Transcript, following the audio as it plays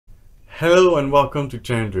Hello and welcome to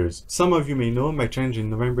Challengers. Some of you may know my challenge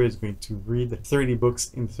in November is going to read 30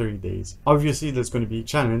 books in 30 days. Obviously that's going to be a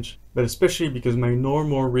challenge, but especially because my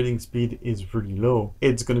normal reading speed is really low,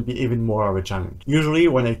 it's going to be even more of a challenge. Usually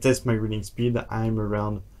when I test my reading speed, I'm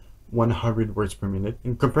around 100 words per minute.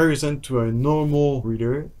 In comparison to a normal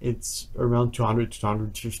reader, it's around 200 to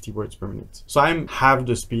 250 words per minute. So I'm half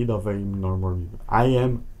the speed of a normal reader. I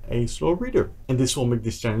am a slow reader, and this will make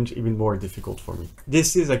this challenge even more difficult for me.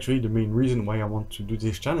 This is actually the main reason why I want to do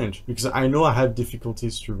this challenge, because I know I have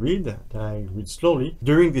difficulties to read, that I read slowly.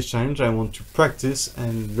 During this challenge I want to practice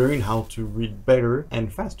and learn how to read better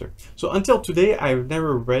and faster. So until today I've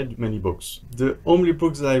never read many books. The only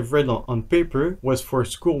books that I've read on paper was for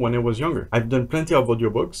school when I was younger. I've done plenty of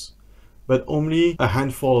audiobooks, but only a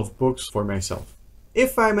handful of books for myself.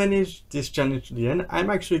 If I manage this challenge to the end, I'm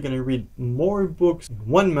actually going to read more books in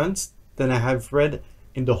 1 month than I have read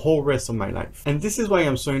in the whole rest of my life. And this is why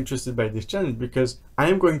I'm so interested by this challenge, because I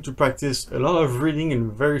am going to practice a lot of reading in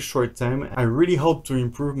a very short time. I really hope to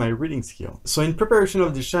improve my reading skill. So in preparation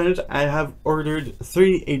of this challenge, I have ordered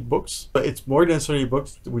 38 books. But it's more than 30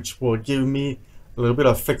 books, which will give me a little bit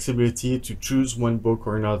of flexibility to choose one book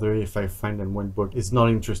or another if I find that one book is not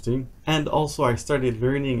interesting. And also I started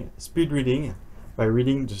learning speed reading by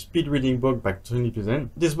reading the speed reading book by Tony Buzan.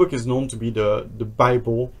 This book is known to be the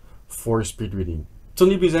Bible for speed reading.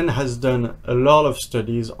 Tony Buzan has done a lot of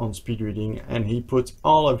studies on speed reading, and he puts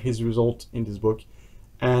all of his results in this book,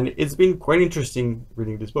 and it's been quite interesting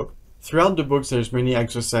reading this book. Throughout the books there's many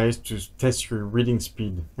exercises to test your reading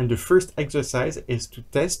speed, and the first exercise is to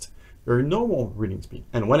test your normal reading speed.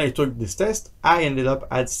 And when I took this test, I ended up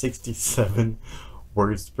at 67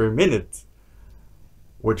 words per minute,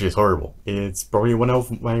 which is horrible. It's probably one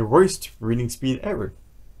of my worst reading speed ever.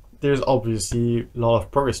 There's obviously a lot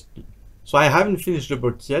of progress. So I haven't finished the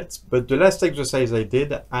book yet, but the last exercise I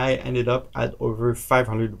did, I ended up at over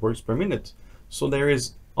 500 words per minute. So there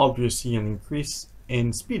is obviously an increase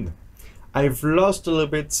in speed. I've lost a little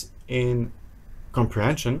bit in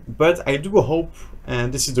comprehension, but I do hope,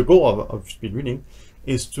 and this is the goal of speed reading,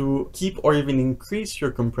 is to keep or even increase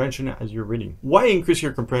your comprehension as you're reading. Why increase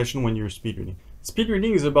your comprehension when you're speed reading? Speed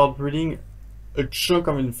reading is about reading a chunk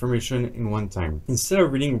of information in one time. Instead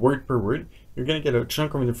of reading word per word, you're going to get a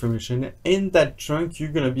chunk of information. In that chunk,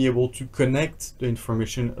 you're going to be able to connect the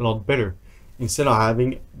information a lot better instead of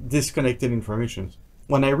having disconnected information.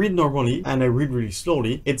 When I read normally and I read really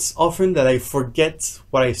slowly, it's often that I forget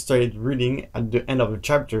what I started reading at the end of a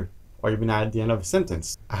chapter or even at the end of a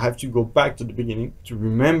sentence. I have to go back to the beginning to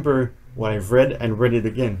remember what I've read and read it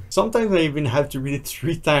again. Sometimes I even have to read it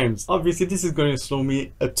 3 times. Obviously, this is going to slow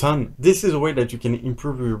me a ton. This is a way that you can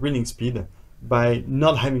improve your reading speed by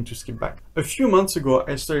not having to skip back. A few months ago,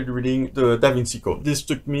 I started reading the Da Vinci Code. This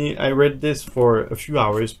took me, I read this for a few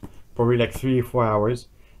hours, probably like 3 or 4 hours,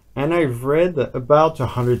 and I've read about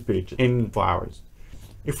 100 pages in 4 hours.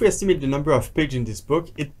 If we estimate the number of pages in this book,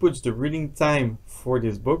 it puts the reading time for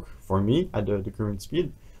this book, for me, at the current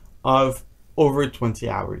speed, of over 20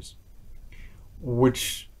 hours.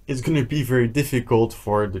 Which is going to be very difficult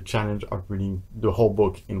for the challenge of reading the whole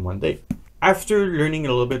book in 1 day. After learning a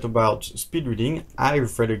little bit about speed reading,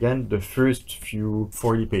 I've read again the first few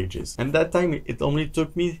 40 pages. And that time it only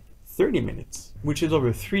took me 30 minutes, which is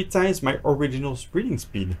over 3 times my original reading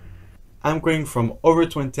speed. I'm going from over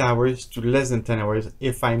 20 hours to less than 10 hours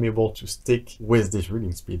if I'm able to stick with this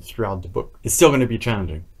reading speed throughout the book. It's still going to be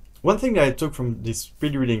challenging. One thing that I took from this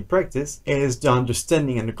speed reading practice is the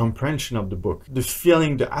understanding and the comprehension of the book. The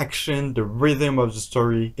feeling, the action, the rhythm of the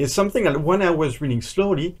story is something that when I was reading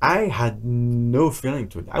slowly, I had no feeling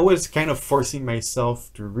to it. I was kind of forcing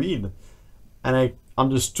myself to read, and I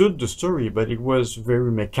understood the story, but it was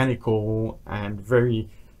very mechanical and very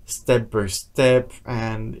step by step,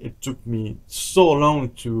 and it took me so long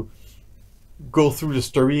to go through the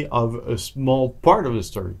story of a small part of the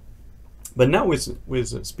story. But now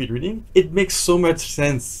with speed reading, it makes so much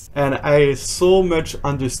sense, and I so much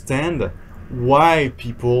understand why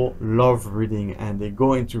people love reading and they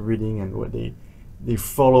go into reading and what they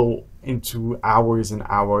follow into hours and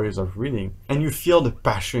hours of reading. And you feel the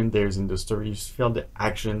passion there's in the story, you feel the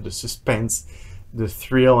action, the suspense, the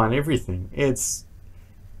thrill and everything. It's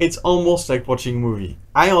almost like watching a movie.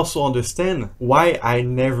 I also understand why I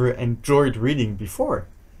never enjoyed reading before,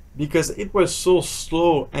 because it was so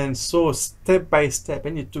slow and so step by step,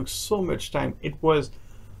 and it took so much time. It was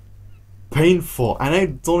painful, and I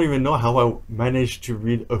don't even know how I managed to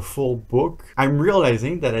read a full book. I'm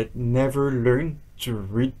realizing that I never learned to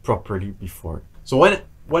read properly before. So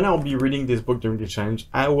when I'll be reading this book during the challenge,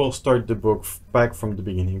 I will start the book back from the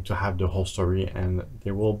beginning to have the whole story, and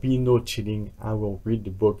there will be no cheating. I will read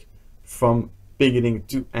the book from beginning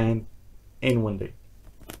to end in one day.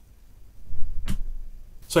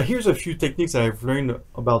 So here's a few techniques that I've learned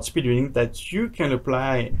about speed reading that you can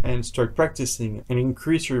apply and start practicing and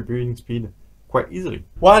increase your reading speed quite easily.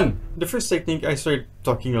 One, the first technique, I started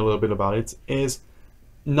talking a little bit about it, is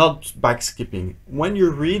not back skipping. When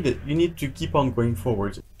you read, you need to keep on going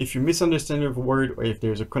forward. If you misunderstand a word or if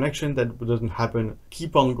there's a connection that doesn't happen,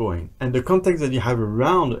 keep on going. And the context that you have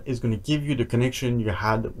around is going to give you the connection you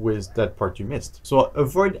had with that part you missed. So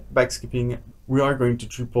avoid back skipping. We are going to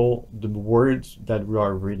triple the words that we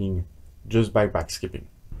are reading just by back skipping.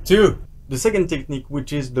 Two, the second technique,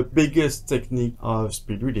 which is the biggest technique of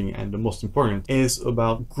speed reading and the most important, is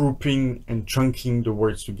about grouping and chunking the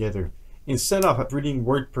words together. Instead of reading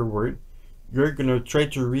word per word, you're going to try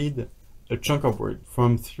to read a chunk of word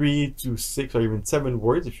from 3 to 6 or even 7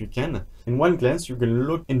 words if you can. In one glance, you're going to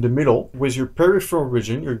look in the middle. With your peripheral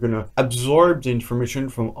vision, you're going to absorb the information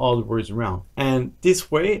from all the words around. And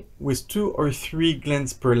this way, with 2 or 3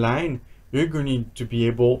 glances per line, you're going to be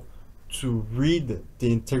able to read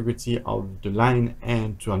the integrity of the line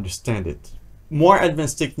and to understand it. More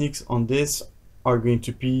advanced techniques on this are going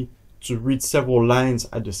to be to read several lines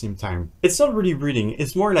at the same time. It's not really reading,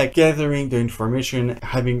 it's more like gathering the information,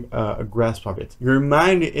 having a grasp of it. Your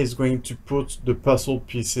mind is going to put the puzzle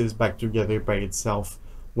pieces back together by itself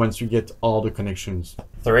once you get all the connections.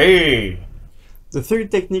 3. The third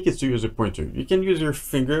technique is to use a pointer. You can use your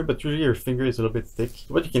finger, but usually your finger is a little bit thick.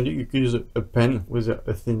 What you can do, you can use a pen with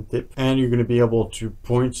a thin tip, and you're going to be able to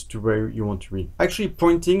point to where you want to read. Actually,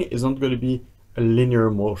 pointing is not going to be a linear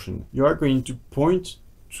motion. You are going to point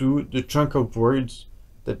to the chunk of words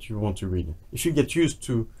that you want to read. If you get used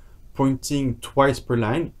to pointing twice per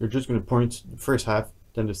line, you're just going to point the first half,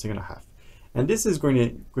 then the second half. And this is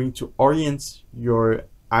going to orient your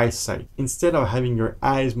eyesight. Instead of having your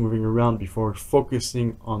eyes moving around before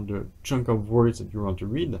focusing on the chunk of words that you want to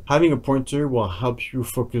read, having a pointer will help you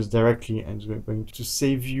focus directly and is going to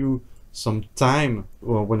save you some time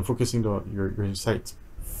when focusing your sight.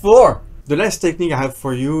 4. The last technique I have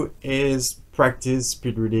for you is practice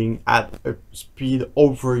speed reading at a speed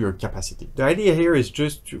over your capacity. The idea here is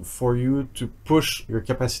just for you to push your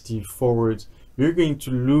capacity forward. You're going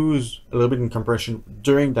to lose a little bit in compression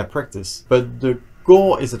during that practice, but the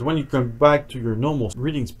goal is that when you come back to your normal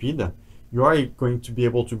reading speed, you are going to be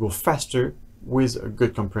able to go faster with a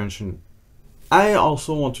good comprehension. I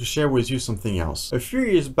also want to share with you something else. A few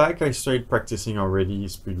years back, I started practicing already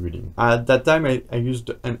speed reading. At that time, I used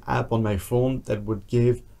an app on my phone that would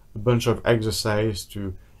give a bunch of exercise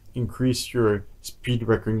to increase your speed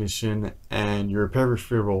recognition and your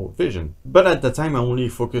peripheral vision. But at that time, I only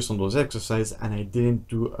focused on those exercises and I didn't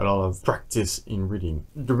do a lot of practice in reading.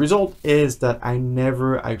 The result is that I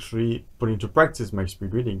never actually put into practice my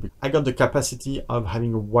speed reading. I got the capacity of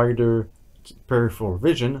having a wider peripheral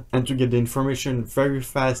vision and to get the information very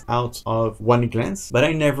fast out of one glance, but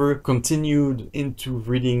I never continued into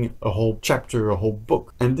reading a whole chapter, a whole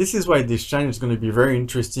book. And this is why this challenge is going to be very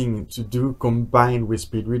interesting to do combined with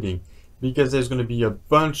speed reading, because there's going to be a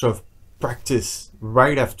bunch of practice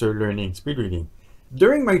right after learning speed reading.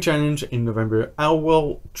 During my challenge in November, I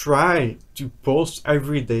will try to post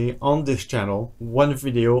every day on this channel one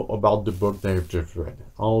video about the book that I've just read.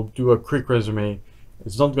 I'll do a quick resume.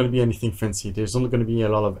 It's not going to be anything fancy. There's not going to be a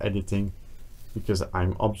lot of editing because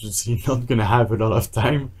I'm obviously not going to have a lot of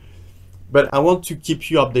time. But I want to keep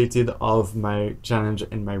you updated of my challenge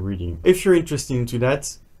and my reading. If you're interested into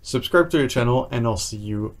that, subscribe to the channel and I'll see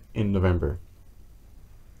you in November.